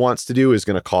stakeholder wants to do is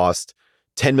going to cost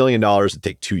 $10 million and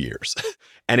take 2 years.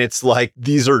 And it's like,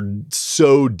 these are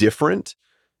so different.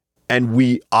 And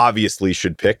we obviously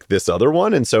should pick this other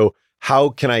one. And so how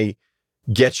can I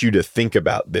get you to think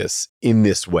about this in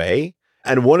this way?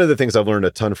 And one of the things I've learned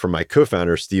a ton from my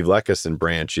co-founder, Steve Lekes in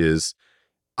Branch, is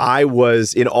I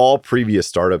was in all previous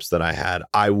startups that I had,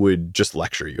 I would just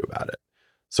lecture you about it.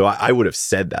 So I would have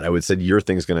said that. I would have said, your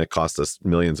thing's going to cost us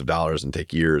millions of dollars and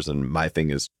take years. And my thing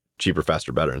is cheaper,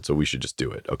 faster, better. And so we should just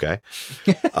do it. Okay.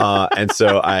 And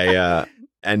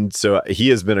so he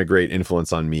has been a great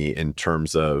influence on me in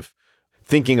terms of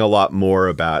thinking a lot more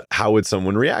about how would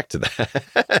someone react to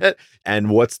that and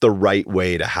what's the right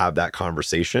way to have that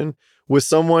conversation with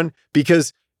someone,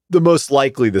 because the most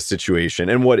likely the situation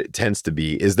and what it tends to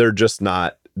be is they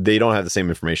don't have the same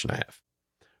information I have.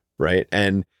 Right.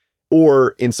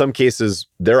 Or in some cases,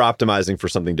 they're optimizing for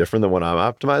something different than what I'm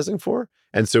optimizing for.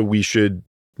 And so we should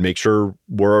make sure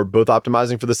we're both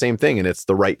optimizing for the same thing and it's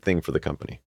the right thing for the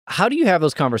company. How do you have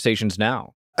those conversations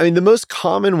now? I mean, the most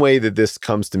common way that this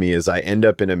comes to me is I end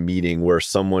up in a meeting where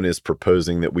someone is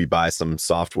proposing that we buy some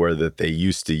software that they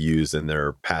used to use in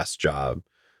their past job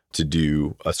to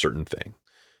do a certain thing.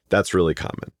 That's really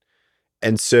common.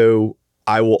 And so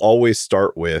I will always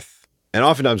start with, And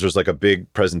oftentimes there's like a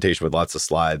big presentation with lots of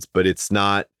slides, but it's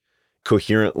not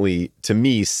coherently, to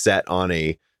me, set on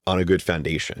a good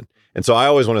foundation. And so I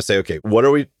always want to say, okay, what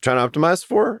are we trying to optimize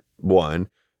for? One.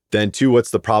 Then two,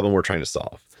 what's the problem we're trying to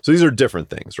solve? So these are different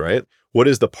things, right? What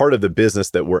is the part of the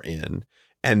business that we're in?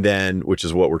 And then, which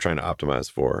is what we're trying to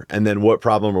optimize for. And then what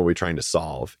problem are we trying to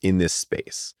solve in this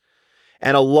space?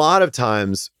 And a lot of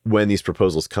times when these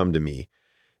proposals come to me,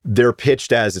 they're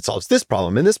pitched as it solves this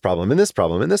problem and this problem and this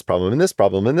problem and this problem and this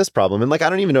problem and this problem. And like, I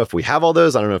don't even know if we have all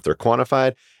those. I don't know if they're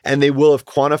quantified. And they will have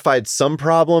quantified some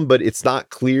problem, but it's not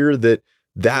clear that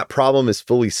that problem is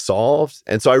fully solved.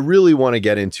 And so I really want to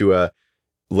get into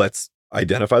let's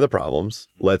identify the problems.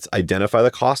 Let's identify the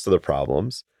cost of the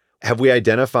problems. Have we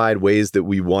identified ways that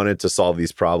we wanted to solve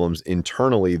these problems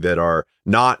internally that are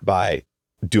not by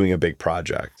doing a big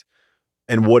project?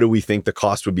 And what do we think the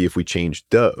cost would be if we changed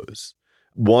those?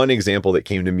 One example that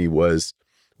came to me was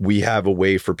we have a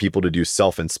way for people to do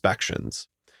self-inspections.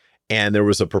 And there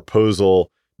was a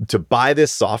proposal to buy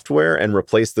this software and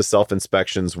replace the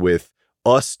self-inspections with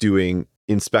us doing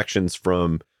inspections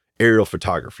from aerial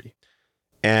photography.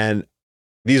 And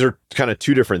these are kind of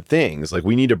two different things. Like,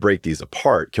 we need to break these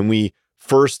apart. Can we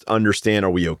first understand, are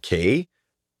we okay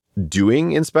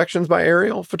doing inspections by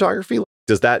aerial photography?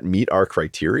 Does that meet our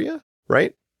criteria,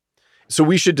 right? So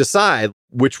we should decide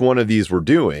which one of these we're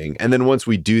doing. And then once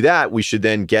we do that, we should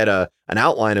then get an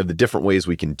outline of the different ways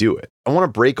we can do it. I want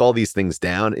to break all these things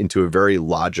down into a very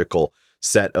logical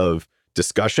set of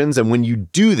discussions. And when you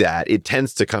do that, it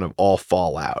tends to kind of all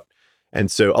fall out. And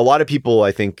so a lot of people,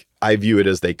 I view it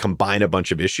as they combine a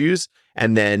bunch of issues,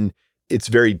 and then it's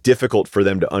very difficult for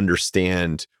them to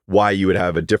understand why you would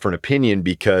have a different opinion,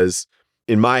 because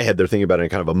in my head, they're thinking about it in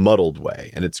kind of a muddled way.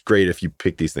 And it's great if you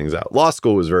pick these things out. Law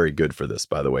school was very good for this,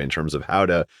 by the way, in terms of how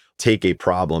to take a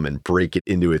problem and break it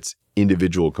into its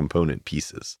individual component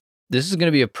pieces. This is going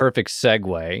to be a perfect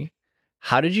segue.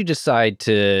 How did you decide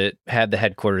to have the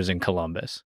headquarters in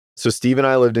Columbus? So Steve and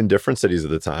I lived in different cities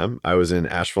at the time. I was in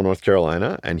Asheville, North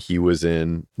Carolina, and he was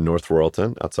in North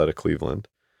Royalton outside of Cleveland.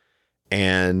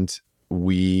 And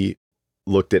we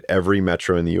looked at every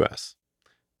metro in the US.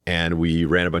 And we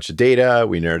ran a bunch of data.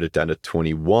 We narrowed it down to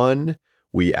 21.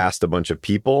 We asked a bunch of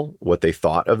people what they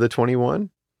thought of the 21.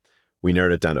 We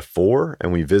narrowed it down to 4,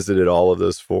 and we visited all of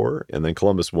those 4. And then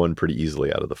Columbus won pretty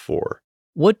easily out of the 4.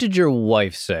 What did your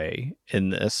wife say in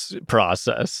this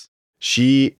process?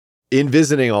 In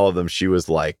visiting all of them, she was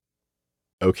like,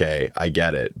 okay, I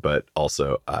get it, but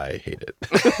also I hate it.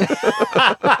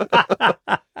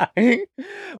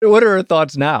 What are her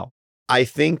thoughts now? I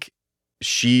think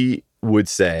she would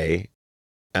say,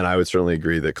 and I would certainly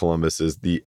agree, that Columbus is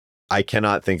I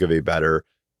cannot think of a better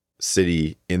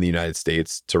city in the United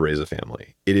States to raise a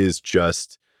family. It is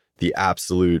just the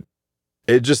absolute,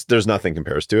 there's nothing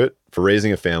compares to it for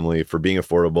raising a family, for being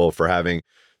affordable, for having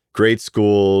great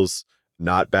schools,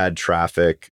 not bad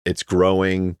traffic. It's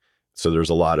growing. So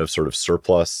there's a lot of sort of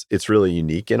surplus. It's really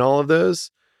unique in all of those.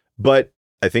 But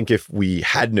I think if we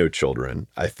had no children,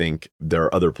 I think there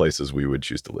are other places we would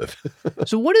choose to live.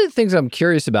 So one of the things I'm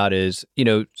curious about is,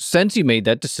 since you made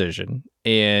that decision,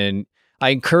 and I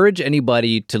encourage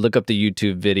anybody to look up the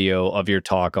YouTube video of your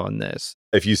talk on this.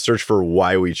 If you search for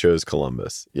why we chose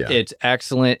Columbus, yeah. It's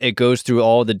excellent. It goes through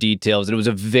all the details. And it was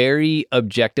a very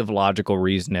objective, logical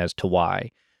reason as to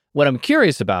why. What I'm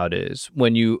curious about is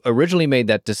when you originally made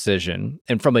that decision,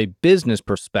 and from a business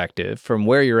perspective, from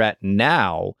where you're at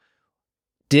now,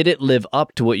 did it live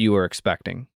up to what you were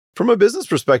expecting? From a business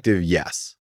perspective,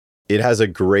 yes. It has a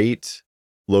great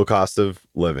low cost of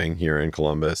living here in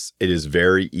Columbus. It is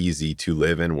very easy to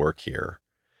live and work here.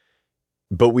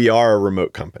 But we are a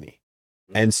remote company.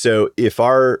 And so if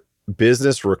our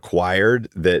business required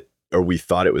that, or we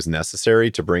thought it was necessary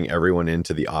to bring everyone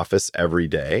into the office every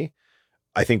day,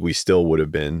 I think we still would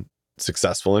have been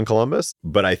successful in Columbus,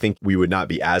 but I think we would not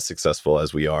be as successful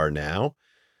as we are now.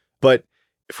 But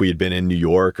if we had been in New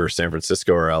York or San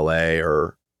Francisco or LA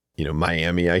or,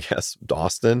 Miami, I guess,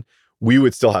 Austin, we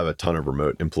would still have a ton of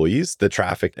remote employees. The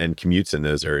traffic and commutes in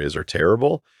those areas are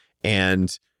terrible.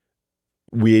 And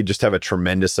we just have a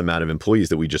tremendous amount of employees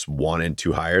that we just wanted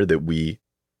to hire that we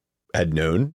had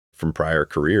known from prior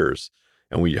careers,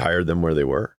 and we hired them where they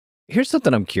were. Here's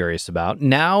something I'm curious about.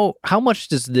 Now, how much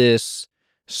does this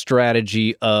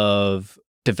strategy of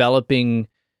developing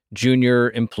junior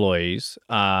employees,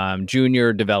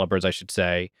 junior developers, I should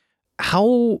say,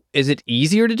 how is it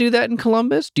easier to do that in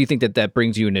Columbus? Do you think that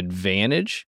brings you an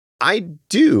advantage? I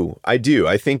do.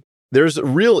 I think there's a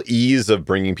real ease of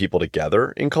bringing people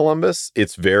together in Columbus.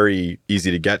 It's very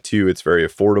easy to get to. It's very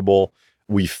affordable.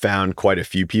 We found quite a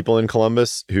few people in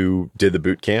Columbus who did the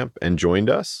boot camp and joined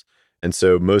us. And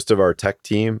so most of our tech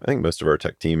team, I think most of our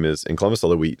tech team is in Columbus,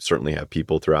 although we certainly have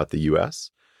people throughout the US.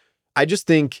 I just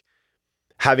think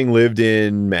having lived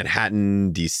in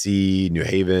Manhattan, DC, New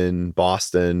Haven,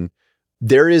 Boston,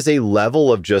 there is a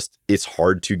level of just, it's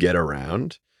hard to get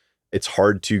around. It's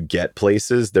hard to get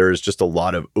places. There is just a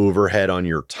lot of overhead on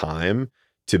your time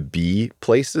to be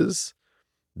places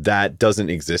that doesn't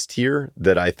exist here,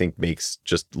 that I think makes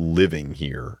just living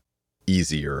here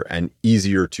easier and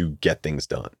easier to get things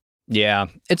done. Yeah,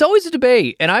 it's always a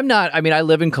debate. And I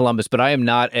live in Columbus, but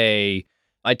I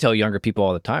tell younger people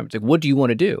all the time, it's like, what do you want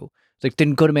to do? It's like,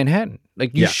 then go to Manhattan.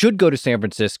 Like, you should go to San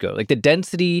Francisco. Like, the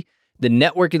density, the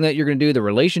networking that you're going to do, the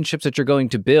relationships that you're going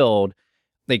to build,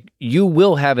 like, you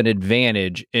will have an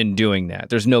advantage in doing that.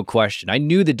 There's no question. I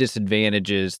knew the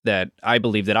disadvantages that I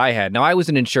believe that I had. Now, I was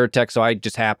an insurtech, so I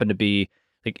just happened to be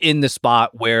like in the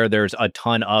spot where there's a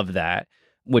ton of that,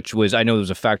 which was, I know was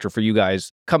a factor for you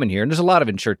guys coming here. And there's a lot of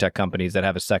insurtech companies that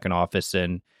have a second office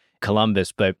in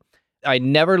Columbus, but I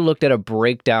never looked at a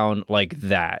breakdown like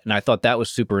that. And I thought that was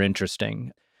super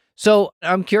interesting. So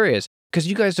I'm curious, because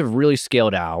you guys have really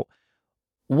scaled out.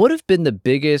 What have been the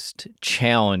biggest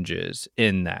challenges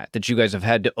in that you guys have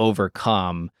had to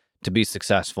overcome to be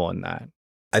successful in that?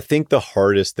 I think the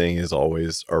hardest thing is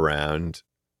always around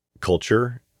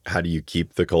culture. How do you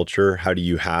keep the culture? How do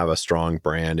you have a strong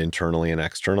brand internally and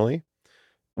externally?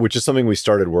 Which is something we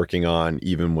started working on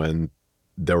even when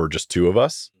there were just two of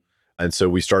us. And so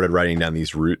we started writing down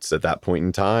these routes at that point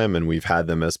in time, and we've had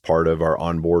them as part of our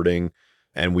onboarding,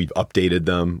 and we've updated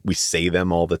them. We say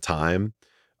them all the time.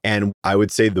 And I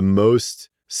would say the most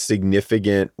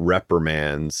significant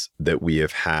reprimands that we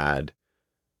have had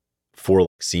for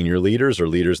senior leaders or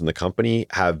leaders in the company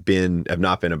have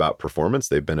not been about performance.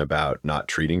 They've been about not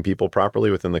treating people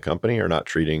properly within the company or not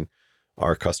treating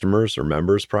our customers or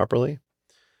members properly.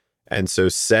 And so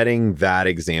setting that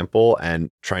example and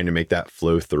trying to make that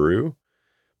flow through.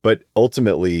 But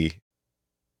ultimately,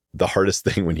 the hardest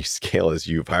thing when you scale is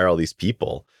you hire all these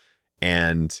people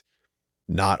and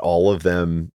not all of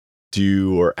them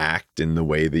do or act in the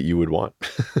way that you would want.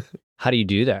 How do you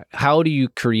do that? How do you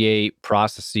create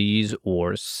processes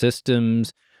or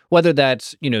systems, whether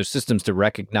that's, systems to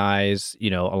recognize,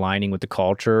 aligning with the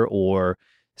culture, or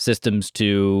systems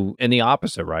to, in the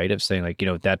opposite, right? Of saying like,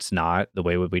 that's not the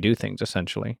way we do things,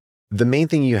 essentially. The main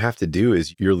thing you have to do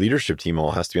is your leadership team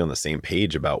all has to be on the same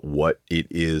page about what it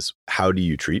is. How do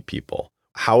you treat people?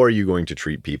 How are you going to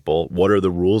treat people? What are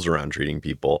the rules around treating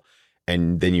people?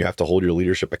 And then you have to hold your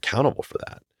leadership accountable for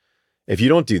that. If you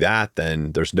don't do that,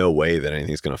 then there's no way that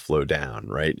anything's going to flow down,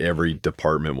 right? Every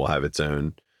department will have its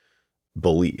own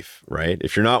belief, right?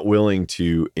 If you're not willing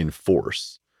to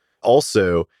enforce.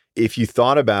 Also, if you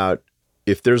thought about,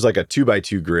 if there's like a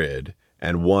 2x2 grid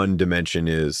and one dimension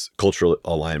is cultural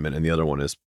alignment and the other one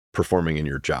is performing in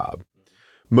your job,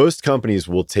 most companies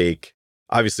will take,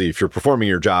 obviously, if you're performing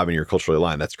your job and you're culturally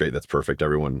aligned, that's great. That's perfect.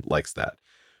 Everyone likes that.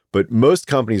 But most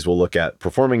companies will look at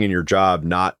performing in your job,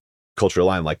 not culturally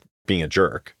aligned, like being a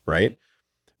jerk, right?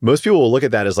 Most people will look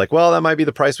at that as like, well, that might be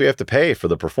the price we have to pay for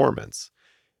the performance.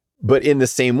 But in the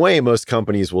same way, most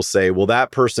companies will say, well,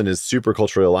 that person is super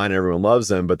culturally aligned and everyone loves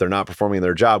them, but they're not performing in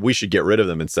their job. We should get rid of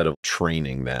them instead of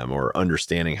training them or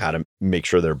understanding how to make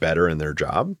sure they're better in their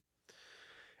job.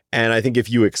 And I think if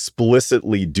you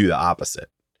explicitly do the opposite,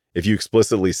 if you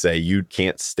explicitly say you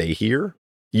can't stay here,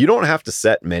 you don't have to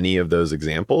set many of those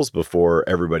examples before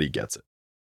everybody gets it.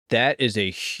 That is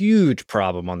a huge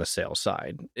problem on the sales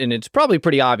side. And it's probably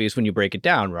pretty obvious when you break it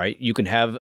down, right? You can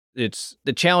have, it's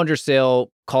the challenger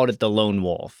sale, called it the lone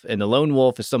wolf. And the lone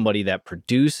wolf is somebody that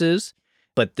produces,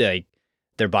 but they're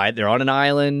on an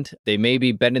island. They may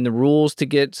be bending the rules to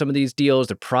get some of these deals.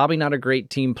 They're probably not a great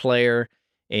team player.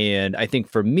 And I think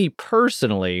for me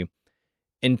personally,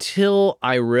 until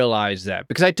I realized that,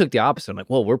 because I took the opposite. I'm like,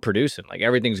 well, we're producing, like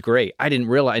everything's great. I didn't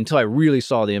realize until I really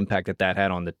saw the impact that had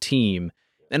on the team.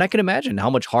 And I can imagine how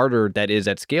much harder that is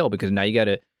at scale, because now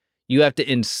you have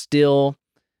to instill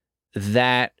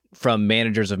that from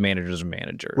managers of managers of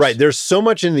managers. Right. There's so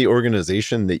much in the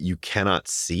organization that you cannot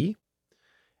see.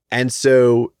 And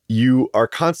so you are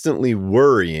constantly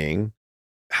worrying,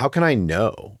 how can I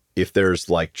know if there's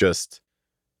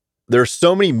there's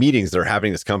so many meetings that are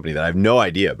happening in this company that I have no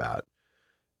idea about.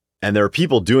 And there are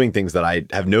people doing things that I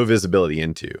have no visibility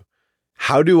into.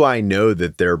 How do I know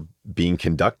that they're being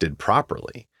conducted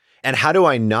properly? And how do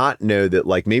I not know that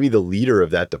maybe the leader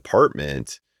of that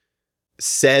department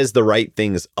says the right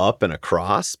things up and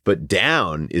across, but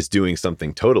down is doing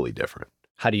something totally different?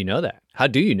 How do you know that? How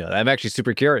do you know that? I'm actually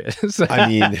super curious. I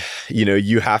mean,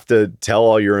 you have to tell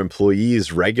all your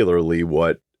employees regularly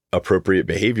what appropriate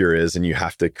behavior is, and you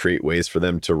have to create ways for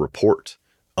them to report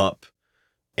up,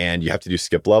 and you have to do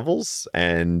skip levels.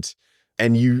 And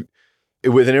you,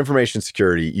 with an information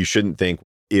security, you shouldn't think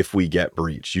if we get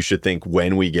breached. You should think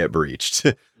when we get breached,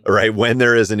 right? When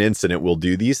there is an incident, we'll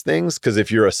do these things. Because if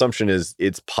your assumption is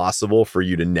it's possible for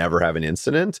you to never have an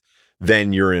incident,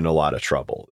 then you're in a lot of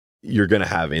trouble. You're going to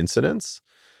have incidents.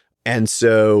 And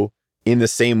so in the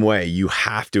same way, you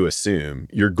have to assume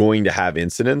you're going to have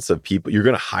incidents of people. You're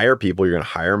going to hire people, you're going to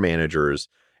hire managers,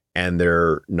 and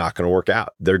they're not going to work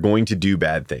out. They're going to do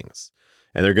bad things.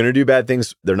 And they're going to do bad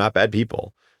things. They're not bad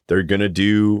people. They're going to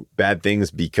do bad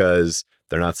things because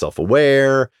they're not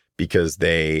self-aware, because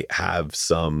they have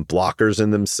some blockers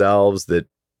in themselves that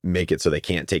make it so they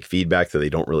can't take feedback, that they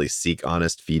don't really seek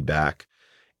honest feedback.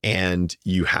 And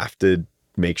you have to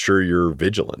make sure you're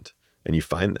vigilant and you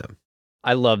find them.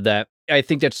 I love that. I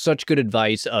think that's such good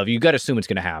advice of you got to assume it's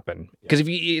going to happen. Because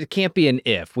it can't be an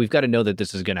if. We've got to know that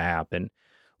this is going to happen.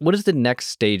 What does the next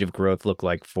stage of growth look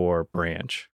like for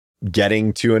Branch?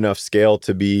 Getting to enough scale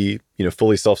to be,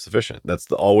 fully self-sufficient.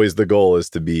 That's always the goal, is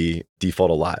to be default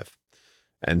alive.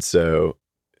 And so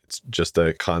it's just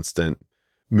a constant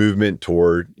movement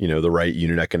toward, the right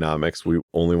unit economics. We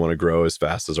only want to grow as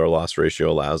fast as our loss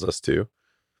ratio allows us to.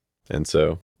 And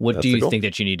so what do you think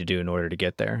that you need to do in order to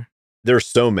get there? There's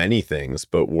so many things,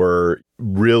 but we're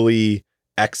really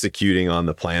executing on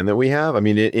the plan that we have. I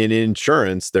mean, in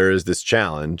insurance, there is this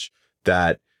challenge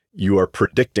that you are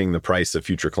predicting the price of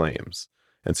future claims.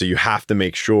 And so you have to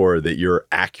make sure that you're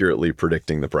accurately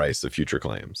predicting the price of future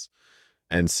claims.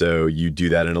 And so you do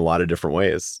that in a lot of different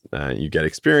ways. You get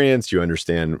experience, you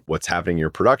understand what's happening in your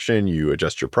production, you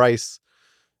adjust your price,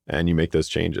 and you make those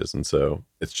changes. And so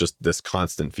it's just this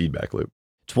constant feedback loop.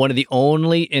 It's one of the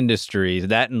only industries,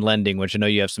 that and lending, which I know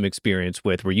you have some experience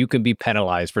with, where you can be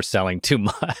penalized for selling too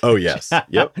much. Oh, yes.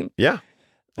 Yep. Yeah.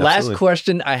 Last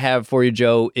question I have for you,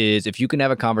 Joe, is if you can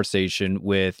have a conversation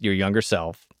with your younger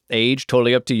self, age,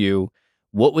 totally up to you,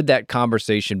 what would that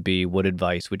conversation be? What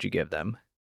advice would you give them?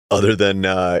 Other than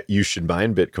you should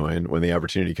mine Bitcoin when the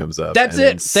opportunity comes up. That's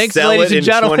it. Thanks, ladies and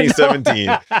gentlemen.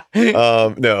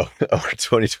 2017. No, or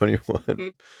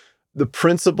 2021. The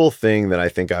principal thing that I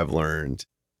think I've learned,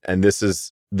 and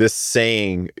this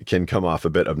saying can come off a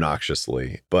bit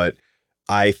obnoxiously, but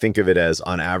I think of it as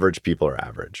on average, people are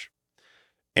average.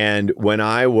 And when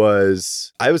I would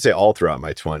say all throughout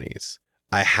my 20s,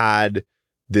 I had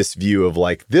this view of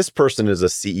like, this person is a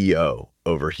CEO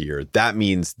over here. That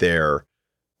means they're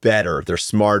better, they're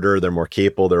smarter, they're more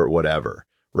capable, they're whatever,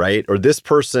 right? Or this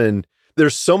person,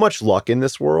 there's so much luck in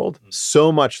this world,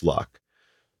 so much luck.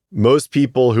 Most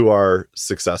people who are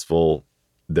successful,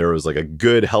 there was like a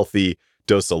good, healthy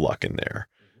dose of luck in there.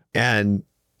 And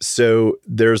so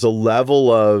there's a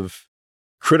level of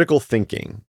critical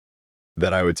thinking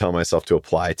that I would tell myself to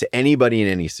apply to anybody in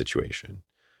any situation,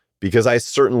 because I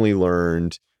certainly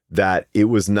learned that it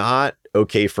was not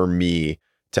okay for me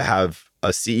to have a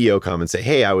CEO come and say,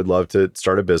 hey, I would love to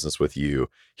start a business with you.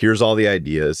 Here's all the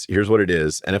ideas. Here's what it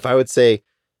is. And if I would say,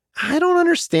 I don't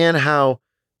understand how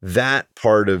that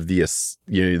part of the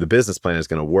business plan is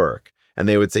going to work. And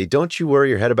they would say, don't you worry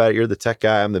your head about it. You're the tech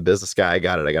guy. I'm the business guy. I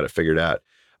got it figured out.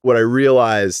 What I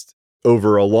realized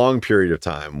over a long period of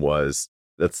time was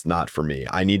that's not for me.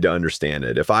 I need to understand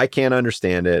it. If I can't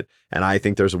understand it and I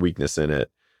think there's a weakness in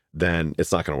it, then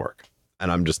it's not going to work.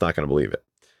 And I'm just not going to believe it.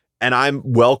 And I'm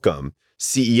welcome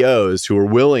CEOs who are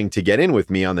willing to get in with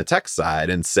me on the tech side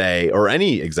and say, or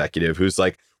any executive who's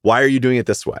like, why are you doing it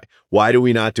this way? Why do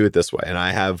we not do it this way? And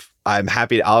I'm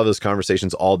happy to have those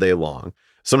conversations all day long.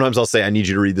 Sometimes I'll say, I need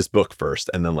you to read this book first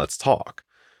and then let's talk.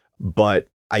 But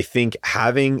I think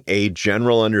having a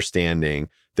general understanding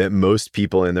that most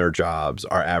people in their jobs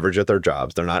are average at their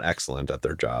jobs, they're not excellent at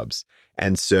their jobs.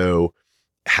 And so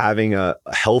having a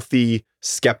healthy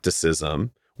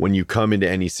skepticism when you come into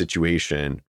any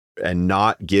situation and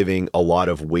not giving a lot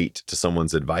of weight to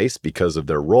someone's advice because of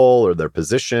their role or their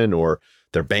position or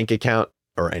their bank account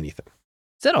or anything.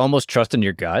 Is that almost trust in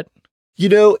your gut?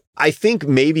 I think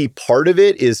maybe part of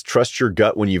it is trust your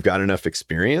gut when you've got enough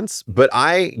experience, but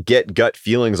I get gut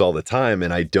feelings all the time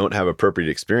and I don't have appropriate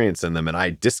experience in them. And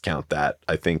I discount that,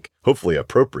 I think, hopefully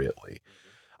appropriately.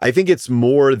 I think it's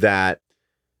more that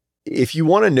if you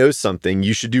want to know something,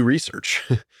 you should do research.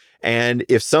 And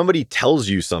if somebody tells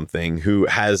you something who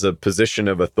has a position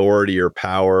of authority or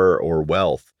power or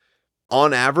wealth,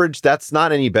 on average, that's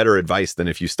not any better advice than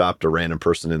if you stopped a random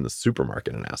person in the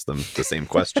supermarket and asked them the same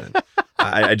question.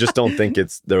 I just don't think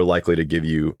they're likely to give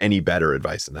you any better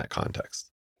advice in that context.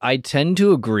 I tend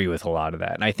to agree with a lot of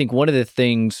that. And I think one of the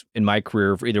things in my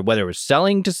career, whether it was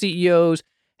selling to CEOs,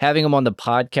 having them on the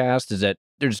podcast, is that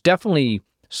there's definitely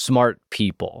smart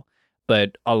people,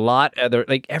 but a lot other,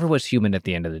 like everyone's human at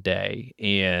the end of the day.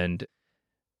 And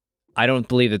I don't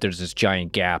believe that there's this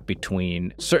giant gap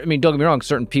between certain, I mean, don't get me wrong,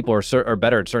 certain people are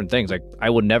better at certain things. Like I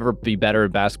would never be better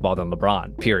at basketball than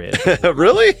LeBron, period.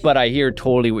 Really? But I hear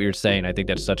totally what you're saying. I think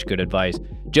that's such good advice.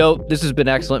 Joe, this has been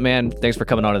excellent, man. Thanks for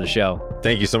coming on to the show.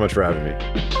 Thank you so much for having me.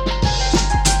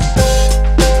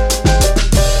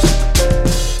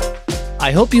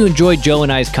 I hope you enjoyed Joe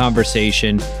and I's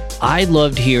conversation. I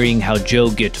loved hearing how Joe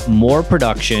gets more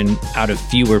production out of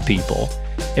fewer people.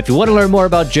 If you want to learn more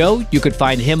about Joe, you could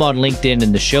find him on LinkedIn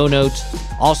in the show notes.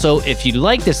 Also, if you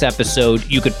like this episode,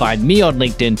 you could find me on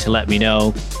LinkedIn to let me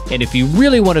know. And if you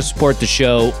really want to support the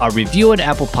show, a review on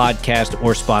Apple Podcast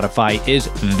or Spotify is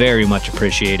very much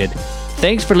appreciated.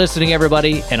 Thanks for listening,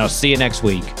 everybody, and I'll see you next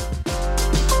week.